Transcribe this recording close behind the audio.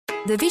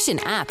The Vision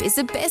app is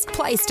the best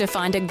place to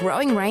find a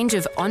growing range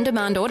of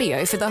on-demand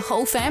audio for the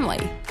whole family.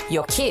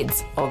 Your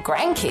kids or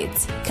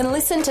grandkids can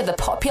listen to the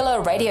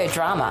popular radio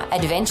drama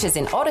Adventures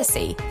in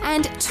Odyssey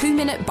and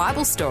 2-minute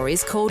Bible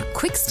stories called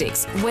Quick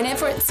Sticks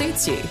whenever it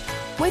suits you.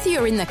 Whether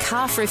you're in the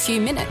car for a few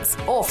minutes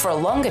or for a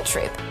longer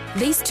trip,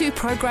 these 2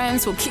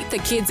 programs will keep the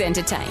kids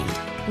entertained.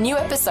 New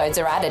episodes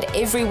are added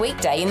every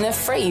weekday in the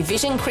free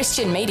Vision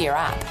Christian Media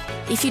app.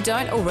 If you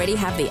don't already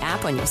have the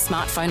app on your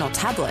smartphone or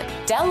tablet,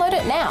 download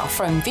it now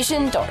from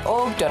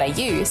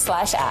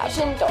vision.org.au/app.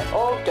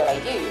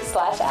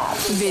 Vision.org.au/app.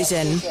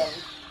 Vision.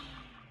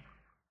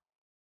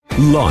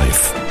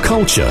 Life,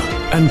 culture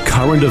and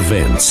current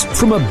events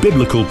from a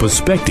biblical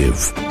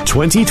perspective.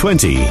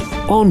 2020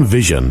 on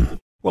Vision.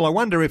 Well, I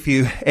wonder if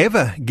you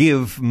ever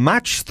give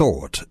much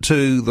thought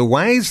to the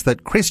ways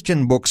that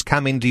Christian books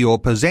come into your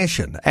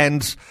possession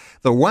and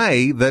the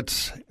way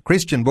that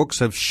Christian books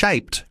have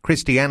shaped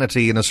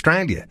Christianity in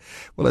Australia.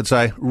 Well, it's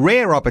a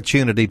rare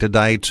opportunity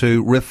today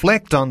to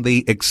reflect on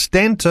the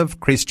extent of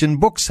Christian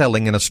book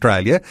selling in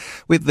Australia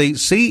with the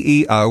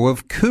CEO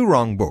of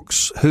Koorong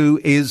Books, who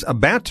is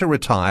about to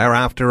retire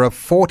after a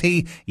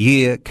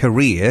 40-year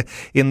career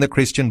in the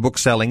Christian book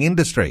selling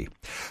industry.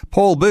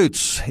 Paul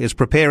Boots is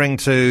preparing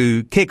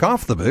to kick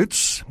off the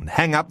boots,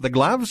 hang up the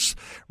gloves,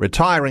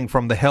 retiring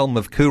from the helm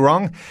of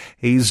Koorong.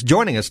 He's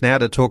joining us now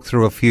to talk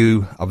through a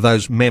few of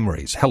those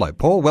memories. Hello,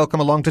 Paul.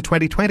 Welcome along to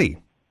 2020.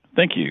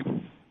 Thank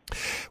you.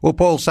 Well,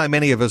 Paul, so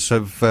many of us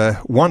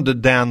have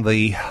wandered down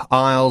the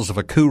aisles of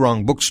a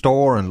Koorong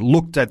bookstore and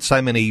looked at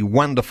so many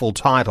wonderful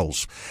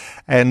titles.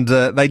 And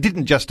they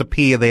didn't just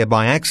appear there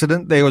by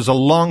accident. There was a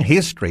long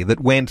history that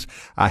went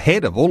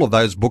ahead of all of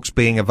those books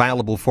being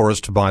available for us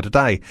to buy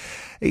today.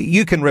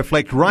 You can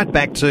reflect right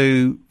back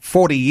to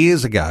 40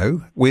 years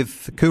ago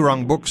with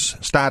Koorong Books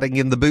starting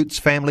in the Boots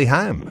family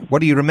home. What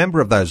do you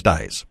remember of those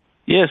days?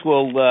 Yes,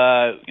 well,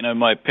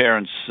 my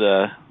parents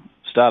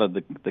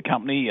started the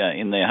company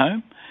in their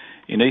home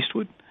in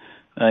Eastwood,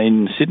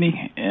 in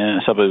Sydney, a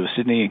suburb of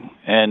Sydney,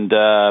 and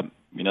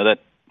that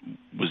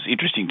was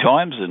interesting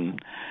times, and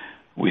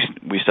we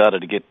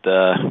started to get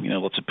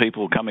lots of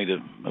people coming to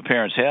my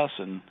parents' house,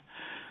 and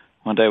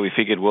one day we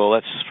figured, well,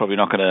 that's probably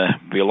not going to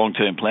be a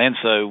long-term plan,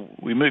 so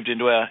we moved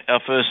into our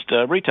first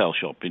retail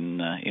shop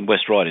in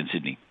West Ryde in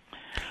Sydney.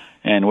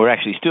 And we're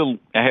actually still,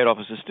 our head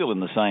office is still in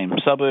the same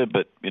suburb,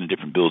 but in a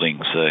different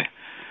building. So,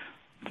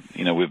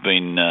 we've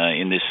been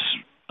in this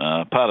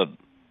part of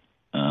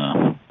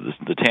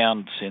the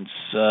town since,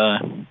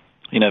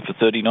 for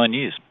 39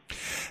 years.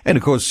 And,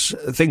 of course,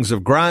 things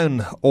have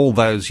grown all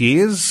those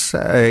years.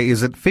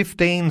 Is it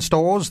 15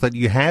 stores that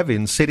you have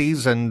in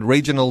cities and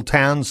regional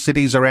towns,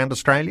 cities around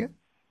Australia?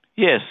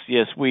 Yes.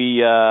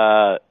 We,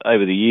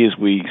 over the years,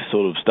 we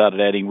sort of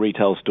started adding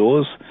retail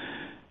stores.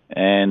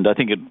 And I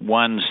think at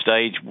one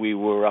stage we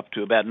were up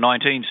to about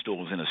 19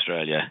 stores in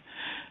Australia.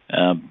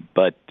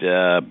 But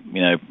a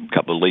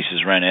couple of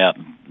leases ran out.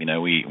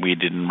 We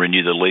didn't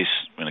renew the lease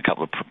in a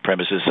couple of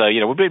premises. So,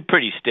 we've been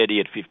pretty steady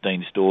at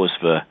 15 stores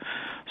for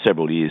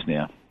several years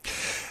now.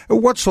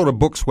 What sort of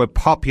books were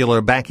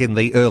popular back in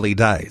the early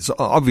days?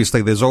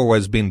 Obviously, there's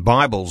always been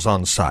Bibles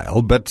on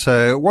sale, but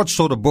what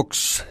sort of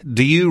books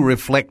do you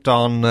reflect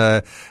on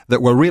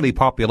that were really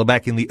popular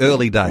back in the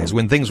early days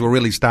when things were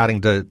really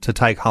starting to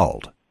take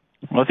hold?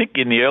 Well, I think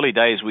in the early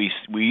days we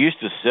used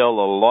to sell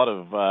a lot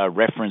of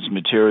reference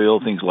material,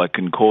 things like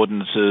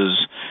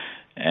concordances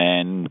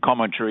and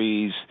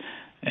commentaries,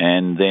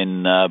 and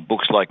then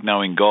books like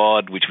Knowing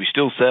God, which we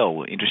still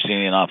sell.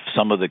 Interestingly enough,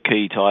 some of the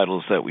key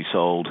titles that we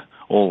sold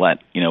all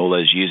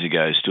those years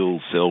ago still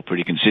sell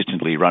pretty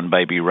consistently. Run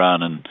Baby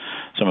Run and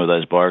some of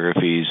those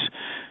biographies,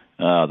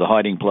 The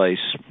Hiding Place,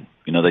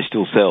 they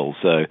still sell.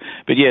 So,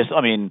 but yes,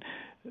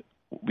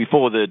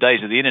 before the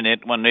days of the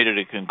internet, one needed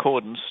a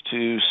concordance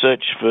to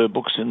search for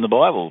books in the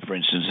Bible, for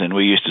instance, and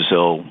we used to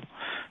sell,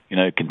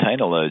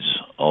 container loads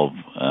of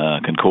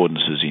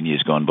concordances in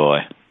years gone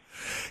by.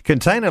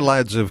 Container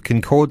loads of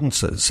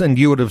concordances, and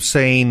you would have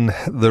seen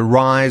the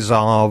rise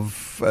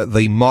of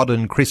the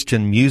modern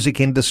Christian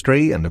music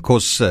industry and, of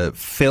course,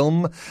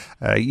 film.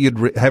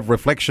 You'd have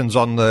reflections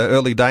on the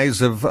early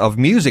days of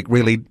music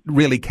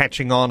really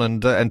catching on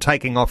and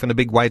taking off in a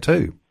big way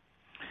too.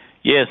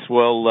 Yes,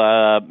 well,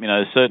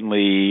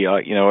 certainly,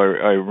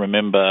 I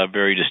remember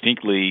very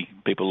distinctly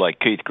people like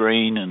Keith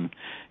Green and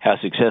how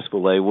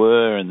successful they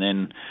were, and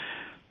then,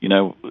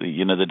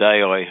 the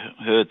day I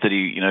heard that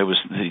he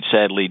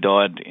sadly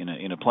died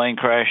in a plane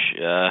crash,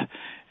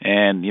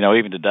 and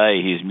even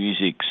today his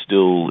music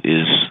still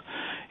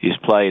is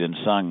played and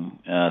sung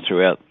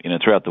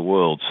throughout the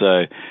world.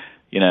 So,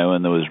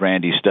 and there was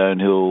Randy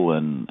Stonehill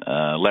and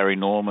Larry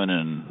Norman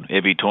and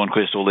Evie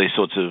Tornquist, all these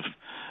sorts of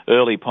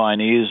early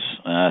pioneers,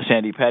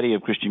 Sandy Patty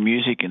of Christian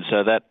music, and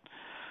so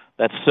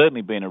that's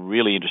certainly been a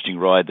really interesting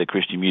ride, the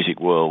Christian music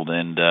world,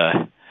 and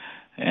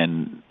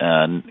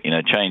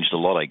changed a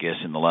lot, I guess,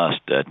 in the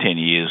last 10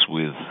 years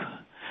with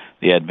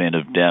the advent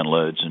of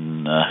downloads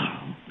and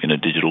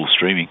digital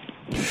streaming.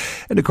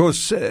 And of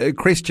course,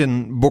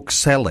 Christian book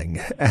selling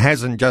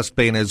hasn't just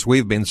been, as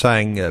we've been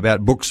saying,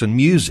 about books and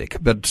music,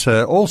 but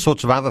all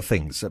sorts of other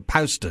things,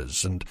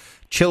 posters and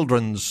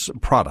children's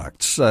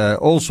products,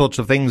 all sorts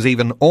of things,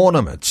 even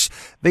ornaments.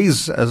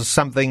 These are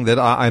something that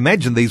I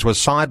imagine these were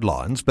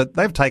sidelines, but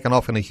they've taken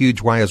off in a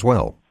huge way as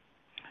well.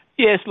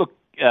 Yes, look,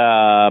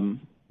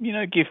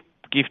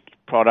 gift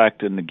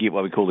product and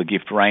what we call the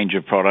gift range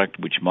of product,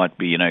 which might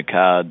be,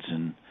 cards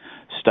and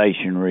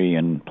stationery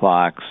and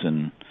plaques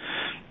and,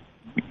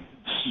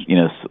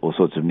 all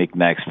sorts of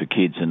knickknacks for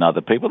kids and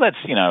other people. That's,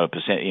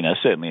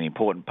 certainly an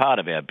important part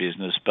of our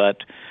business, but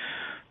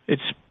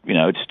it's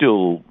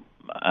still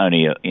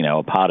only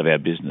a part of our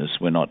business.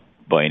 We're not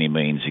by any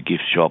means a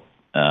gift shop.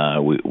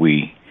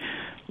 We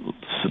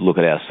look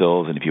at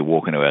ourselves, and if you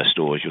walk into our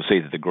stores, you'll see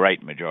that the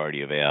great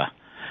majority of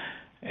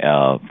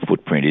our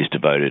footprint is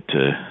devoted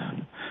to,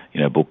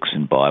 books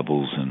and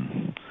Bibles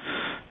and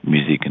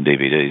music and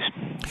DVDs.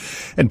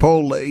 And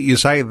Paul, you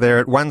say there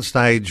at one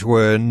stage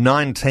were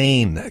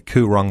 19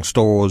 Koorong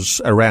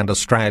stores around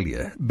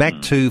Australia, back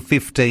to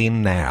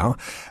 15 now.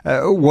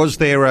 Was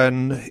there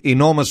an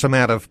enormous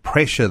amount of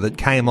pressure that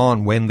came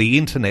on when the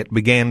internet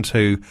began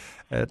to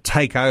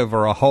take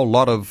over a whole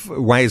lot of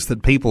ways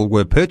that people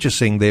were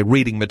purchasing their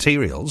reading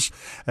materials?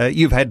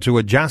 You've had to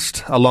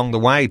adjust along the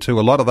way to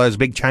a lot of those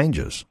big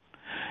changes.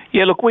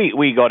 Yeah, look,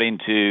 we got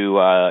into,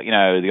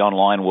 the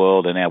online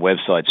world, and our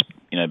website's,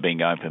 been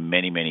going for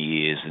many, many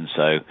years. And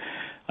so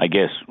I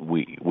guess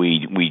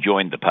we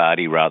joined the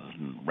party rather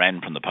than ran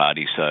from the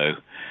party. So,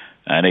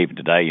 and even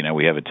today,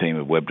 we have a team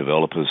of web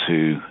developers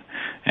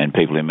and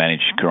people who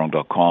manage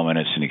Koorong.com, and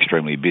it's an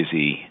extremely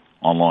busy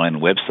online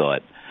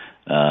website.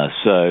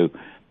 So,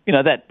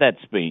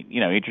 that's been,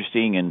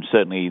 interesting, and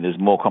certainly there's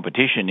more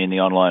competition in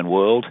the online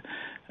world.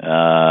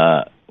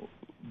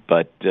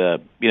 But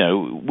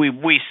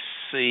we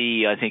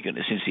see, I think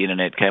since the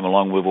internet came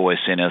along, we've always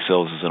seen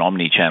ourselves as an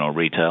omni-channel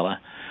retailer.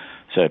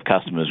 So if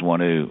customers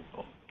want to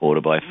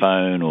order by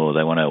phone, or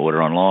they want to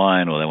order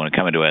online, or they want to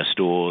come into our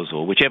stores,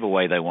 or whichever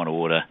way they want to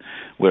order,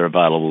 we're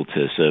available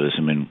to service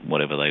them in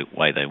whatever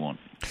way they want.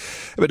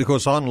 But of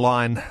course,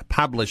 online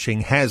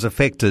publishing has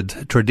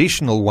affected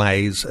traditional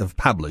ways of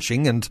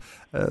publishing, and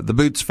the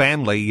Boots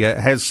family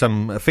has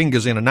some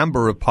fingers in a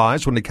number of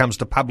pies when it comes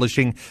to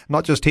publishing,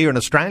 not just here in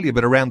Australia,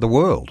 but around the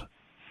world.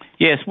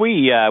 Yes,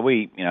 we have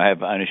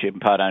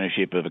part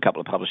ownership of a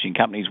couple of publishing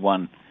companies,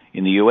 one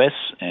in the US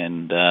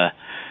and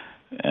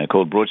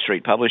called Broad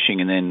Street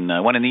Publishing, and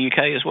then one in the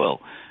UK as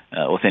well,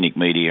 Authentic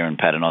Media and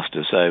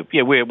Paternoster. So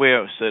yeah,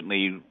 we're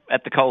certainly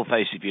at the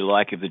coalface, if you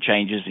like, of the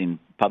changes in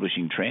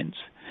publishing trends.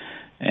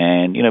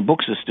 And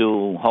books are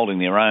still holding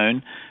their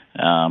own.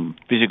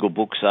 Physical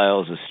book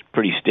sales are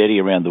pretty steady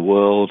around the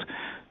world.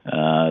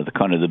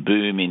 The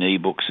boom in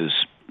ebooks has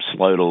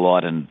slowed a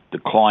lot and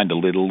declined a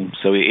little,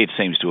 so it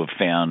seems to have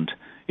found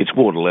its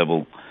water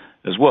level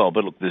as well.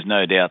 But look, there's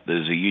no doubt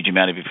there's a huge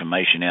amount of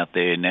information out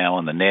there now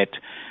on the net,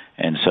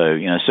 and so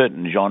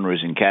certain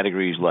genres and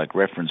categories like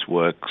reference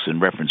works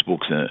and reference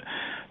books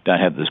don't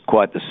have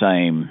quite the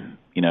same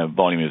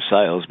volume of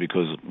sales,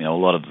 because a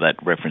lot of that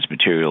reference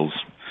material's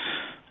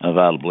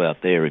available out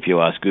there if you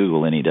ask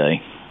Google any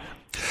day.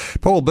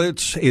 Paul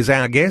Boots is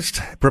our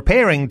guest,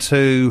 preparing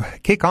to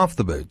kick off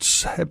the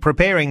Boots,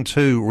 preparing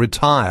to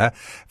retire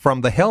from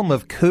the helm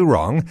of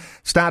Koorong,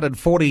 started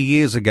 40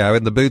 years ago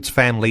in the Boots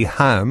family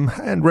home,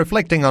 and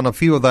reflecting on a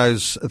few of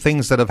those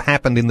things that have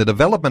happened in the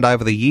development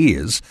over the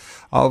years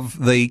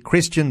of the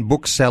Christian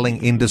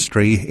book-selling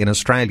industry in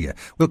Australia.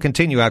 We'll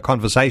continue our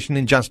conversation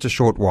in just a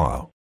short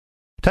while.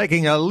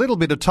 Taking a little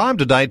bit of time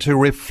today to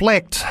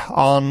reflect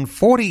on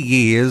 40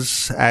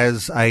 years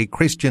as a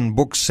Christian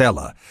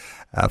bookseller.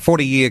 A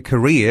 40-year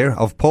career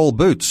of Paul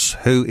Boots,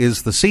 who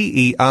is the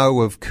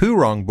CEO of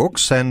Koorong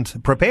Books and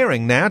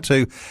preparing now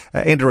to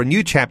enter a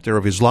new chapter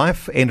of his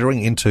life,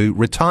 entering into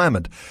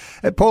retirement.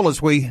 Paul,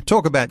 as we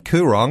talk about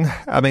Koorong,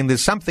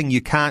 there's something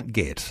you can't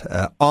get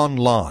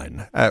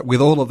online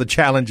with all of the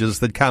challenges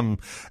that come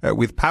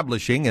with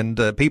publishing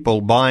and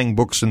people buying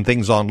books and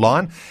things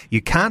online.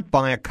 You can't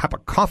buy a cup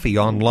of coffee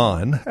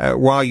online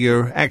while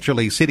you're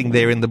actually sitting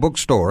there in the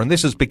bookstore, and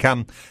this has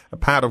become a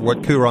part of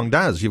what Koorong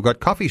does. You've got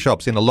coffee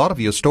shops in a lot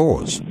of your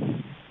stores.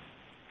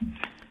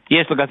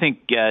 Yes, look, I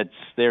think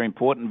they're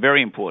important,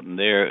 very important.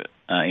 They're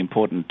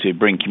important to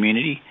bring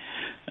community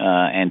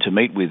and to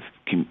meet with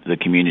the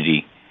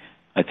community.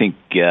 I think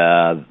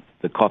the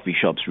coffee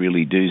shops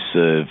really do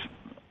serve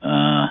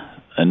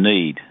a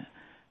need.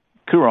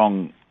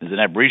 Koorong is an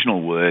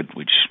Aboriginal word,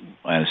 which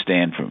I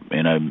understand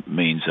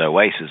means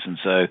oasis, and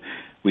so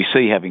we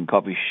see having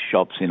coffee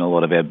shops in a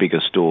lot of our bigger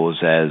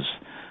stores as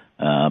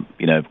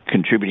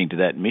contributing to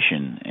that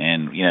mission.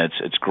 And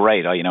it's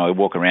great. I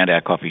walk around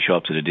our coffee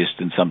shops at a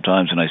distance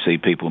sometimes, and I see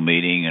people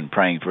meeting and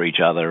praying for each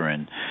other,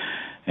 and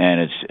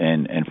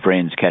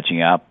friends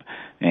catching up,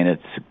 and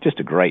it's just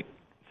a great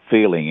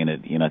feeling. And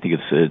I think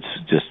it's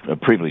just a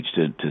privilege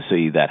to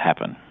see that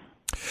happen.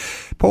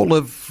 Paul,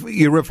 if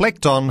you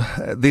reflect on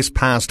this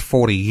past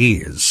 40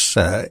 years,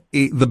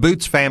 the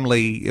Boots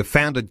family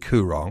founded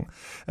Coorong,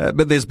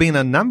 but there's been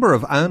a number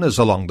of owners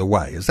along the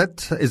way. Is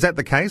that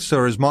the case,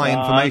 or is my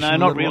information?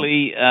 No, not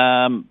really.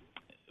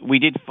 We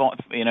did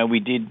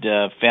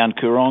found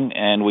Coorong,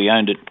 and we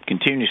owned it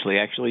continuously,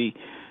 actually,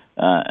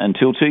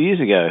 until 2 years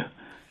ago.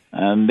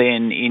 And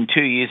then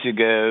 2 years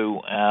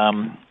ago,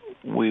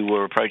 we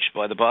were approached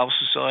by the Bible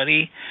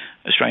Society,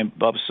 Australian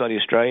Bible Society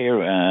Australia,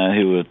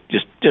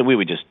 we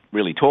were just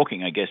really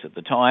talking, I guess, at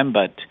the time,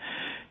 but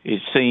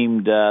it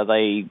seemed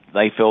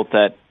they felt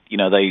that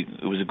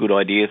it was a good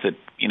idea that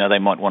they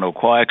might want to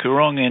acquire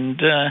Coorong,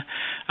 and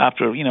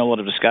after a lot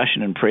of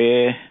discussion and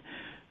prayer,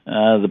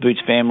 the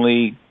Boots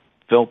family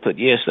felt that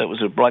yes, that was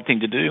the right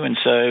thing to do, and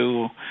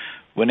so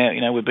we're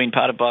now we've been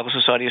part of Bible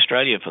Society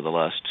Australia for the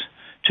last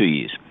 2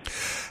 years.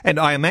 And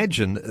I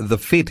imagine the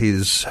fit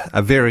is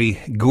a very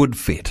good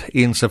fit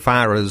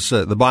insofar as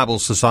the Bible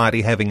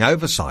Society having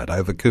oversight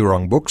over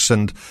Coorong Books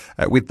and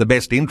with the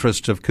best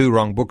interests of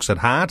Coorong Books at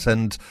heart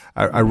and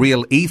a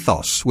real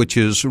ethos which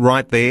is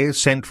right there,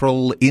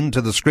 central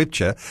into the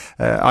Scripture.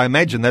 I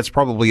imagine that's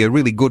probably a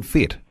really good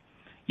fit.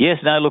 Yes,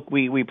 no, look,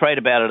 we prayed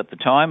about it at the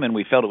time and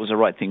we felt it was the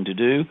right thing to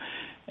do.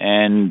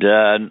 And,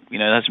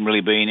 there hasn't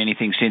really been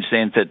anything since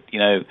then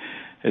that,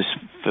 has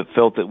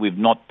felt that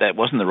that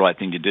wasn't the right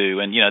thing to do.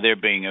 And,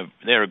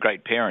 they're a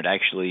great parent,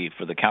 actually,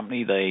 for the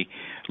company. They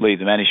leave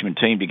the management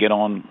team to get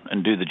on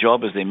and do the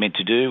job as they're meant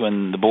to do.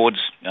 And the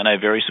board's, I know,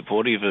 very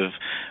supportive of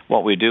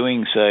what we're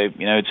doing. So,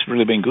 it's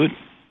really been good.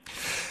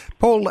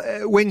 Paul,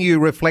 when you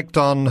reflect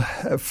on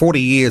 40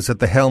 years at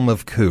the helm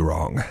of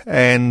Coorong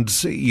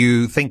and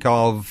you think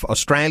of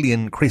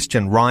Australian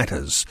Christian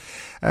writers,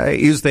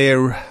 is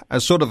there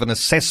a sort of an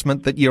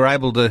assessment that you're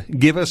able to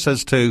give us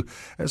as to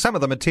some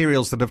of the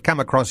materials that have come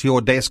across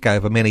your desk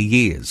over many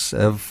years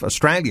of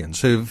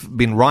Australians who've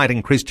been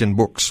writing Christian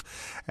books,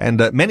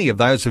 and many of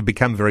those have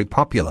become very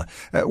popular?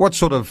 What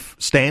sort of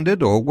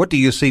standard, or what do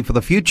you see for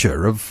the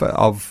future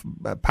of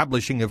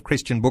publishing of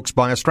Christian books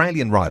by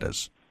Australian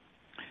writers?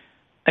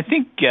 I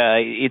think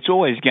it's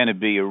always going to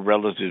be a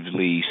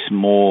relatively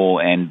small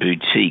and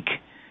boutique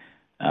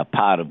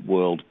part of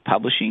world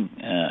publishing,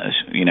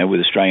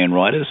 with Australian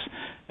writers.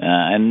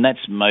 And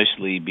that's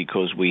mostly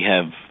because we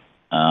have,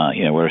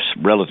 we're a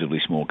relatively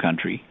small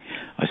country,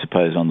 I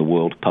suppose, on the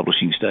world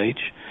publishing stage.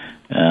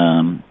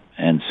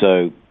 And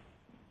so,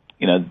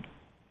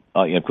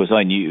 of course,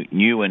 I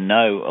knew and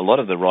know a lot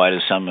of the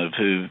writers, some of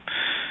who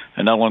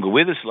are no longer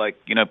with us, like,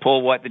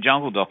 Paul White, the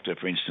Jungle Doctor,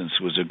 for instance,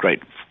 was a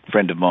great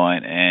friend of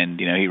mine, and,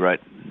 he wrote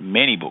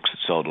many books that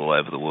sold all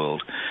over the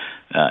world.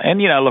 And,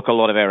 a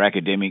lot of our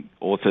academic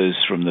authors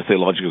from the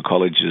theological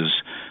colleges,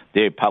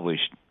 they're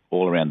published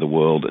all around the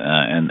world,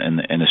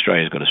 and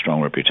Australia's got a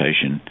strong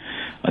reputation,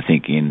 I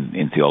think,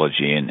 in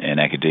theology and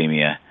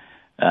academia.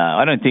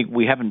 I don't think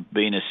we haven't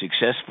been as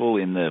successful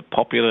in the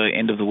popular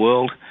end of the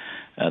world,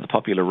 the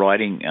popular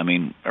writing,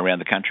 around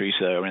the country,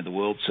 so around the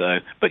world. So,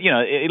 but,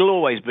 it'll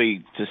always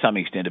be, to some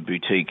extent, a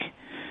boutique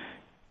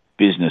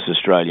business,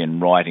 Australian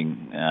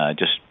writing,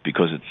 just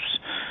because it's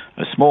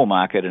a small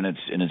market and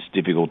it's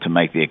difficult to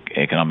make the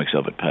economics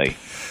of it pay.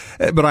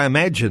 But I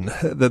imagine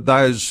that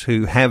those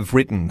who have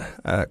written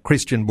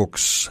Christian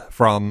books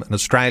from an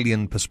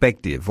Australian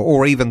perspective,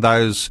 or even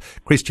those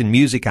Christian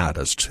music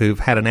artists who've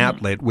had an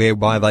outlet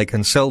whereby they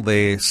can sell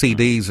their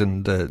CDs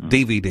and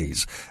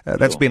DVDs,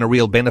 that's been a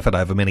real benefit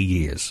over many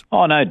years.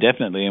 Oh, no,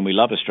 definitely. And we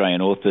love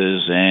Australian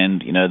authors,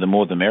 and, the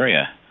more the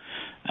merrier.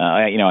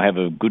 I have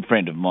a good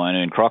friend of mine,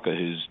 Ian Crocker,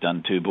 who's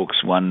done 2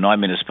 books, one 9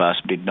 Minutes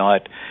Past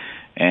Midnight,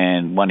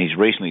 and one he's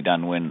recently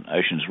done, When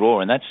Oceans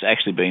Roar, and that's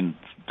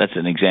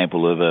an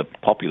example of a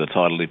popular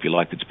title, if you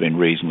like, that's been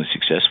reasonably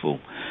successful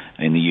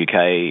in the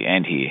UK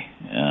and here.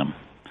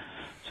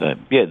 So,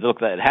 yeah, look,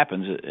 that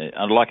happens.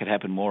 I'd like it to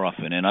happen more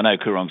often, and I know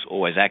Coorong's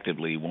always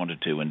actively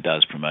wanted to and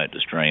does promote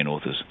Australian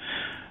authors,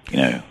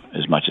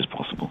 as much as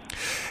possible.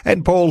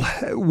 And Paul,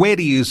 where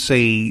do you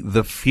see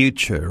the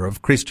future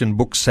of Christian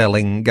book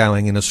selling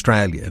going in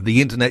Australia?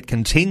 The internet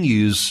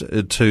continues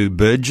to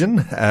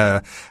burgeon,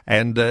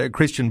 and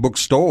Christian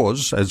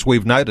bookstores, as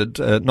we've noted,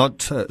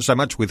 not so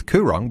much with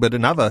Coorong, but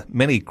in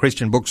many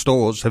Christian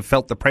bookstores have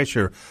felt the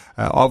pressure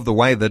of the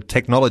way that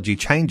technology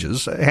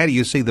changes. How do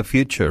you see the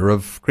future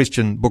of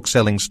Christian book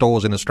selling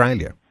stores in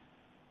Australia?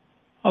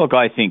 Oh, look,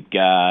 I think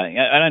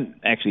I don't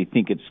actually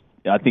think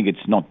I think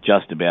it's not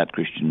just about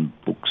Christian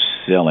book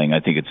selling. I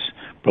think it's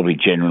probably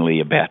generally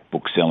about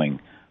book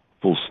selling,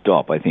 full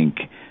stop. I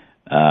think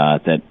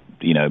that,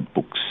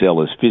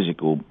 booksellers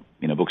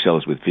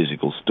with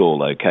physical store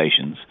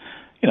locations,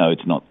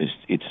 it's not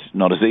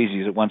as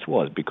easy as it once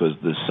was, because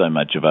there's so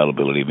much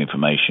availability of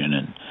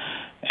information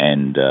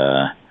and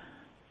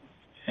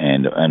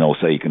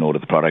also you can order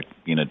the product,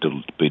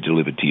 to be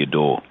delivered to your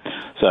door.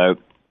 So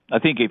I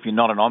think if you're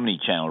not an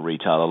omni-channel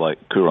retailer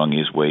like Coorong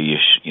is, where you're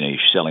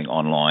selling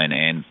online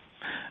and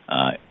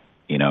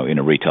in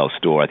a retail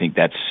store, I think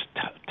that's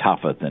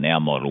tougher than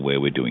our model, where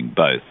we're doing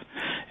both.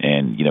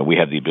 And we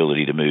have the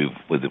ability to move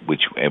with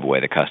whichever way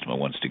the customer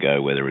wants to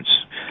go, whether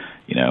it's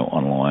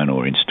online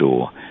or in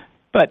store.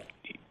 But,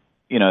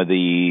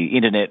 the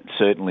internet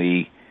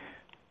certainly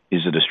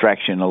is a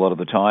distraction a lot of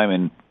the time,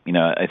 and,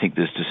 I think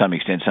there's to some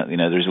extent,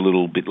 there's a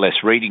little bit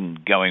less reading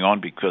going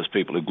on because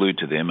people are glued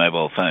to their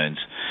mobile phones.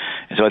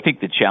 And so I think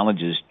the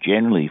challenges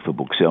generally for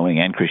book selling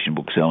and Christian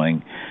book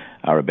selling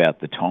are about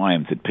the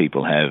time that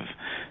people have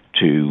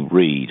to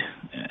read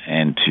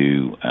and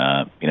to,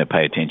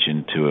 pay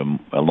attention to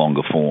a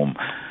longer form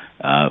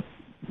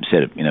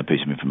set of,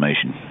 piece of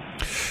information.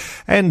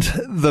 And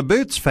the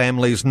Boots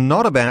family's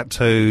not about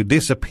to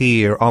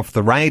disappear off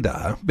the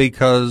radar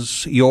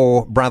because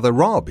your brother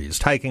Rob is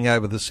taking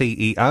over the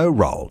CEO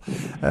role.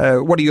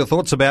 What are your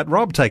thoughts about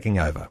Rob taking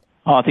over?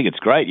 Oh, I think it's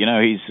great.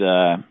 He's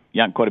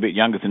quite a bit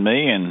younger than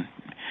me, and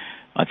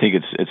I think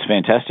it's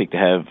fantastic to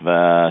have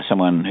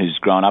someone who's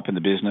grown up in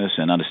the business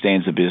and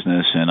understands the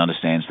business and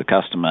understands the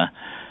customer.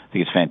 I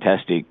think it's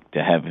fantastic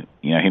to have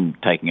him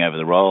taking over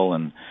the role,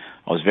 and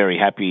I was very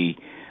happy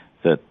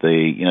that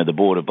the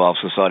board of Bible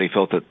Society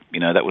felt that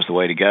that was the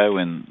way to go,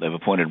 and they've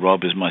appointed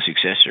Rob as my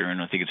successor,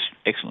 and I think it's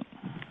excellent.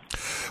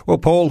 Well,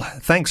 Paul,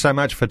 thanks so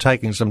much for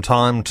taking some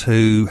time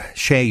to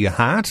share your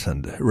heart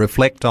and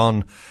reflect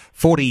on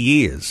 40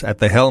 years at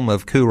the helm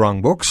of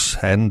Koorong Books,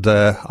 and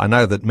I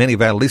know that many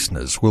of our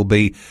listeners will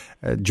be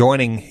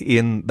joining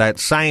in that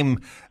same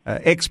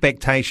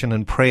expectation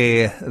and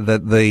prayer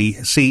that the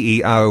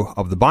CEO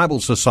of the Bible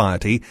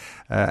Society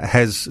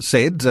has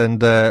said,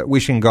 and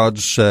wishing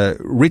God's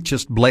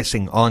richest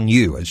blessing on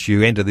you as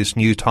you enter this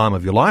new time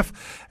of your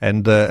life.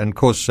 And of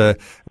course,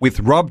 with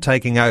Rob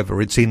taking over,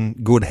 it's in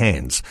good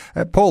hands.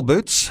 Paul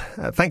Boots,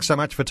 thanks so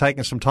much for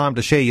taking some time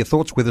to share your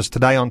thoughts with us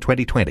today on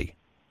 2020.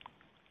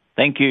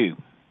 Thank you.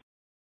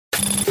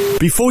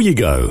 Before you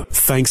go,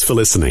 thanks for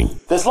listening.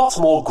 There's lots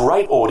more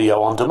great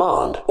audio on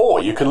demand, or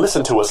you can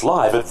listen to us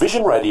live at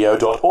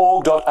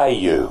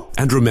visionradio.org.au.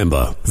 And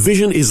remember,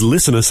 Vision is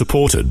listener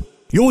supported.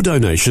 Your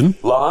donation,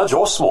 large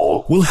or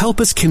small, will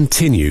help us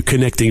continue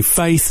connecting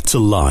faith to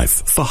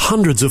life for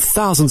hundreds of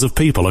thousands of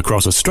people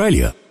across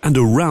Australia and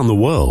around the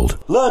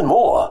world. Learn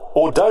more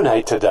or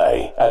donate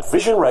today at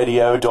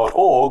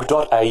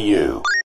visionradio.org.au.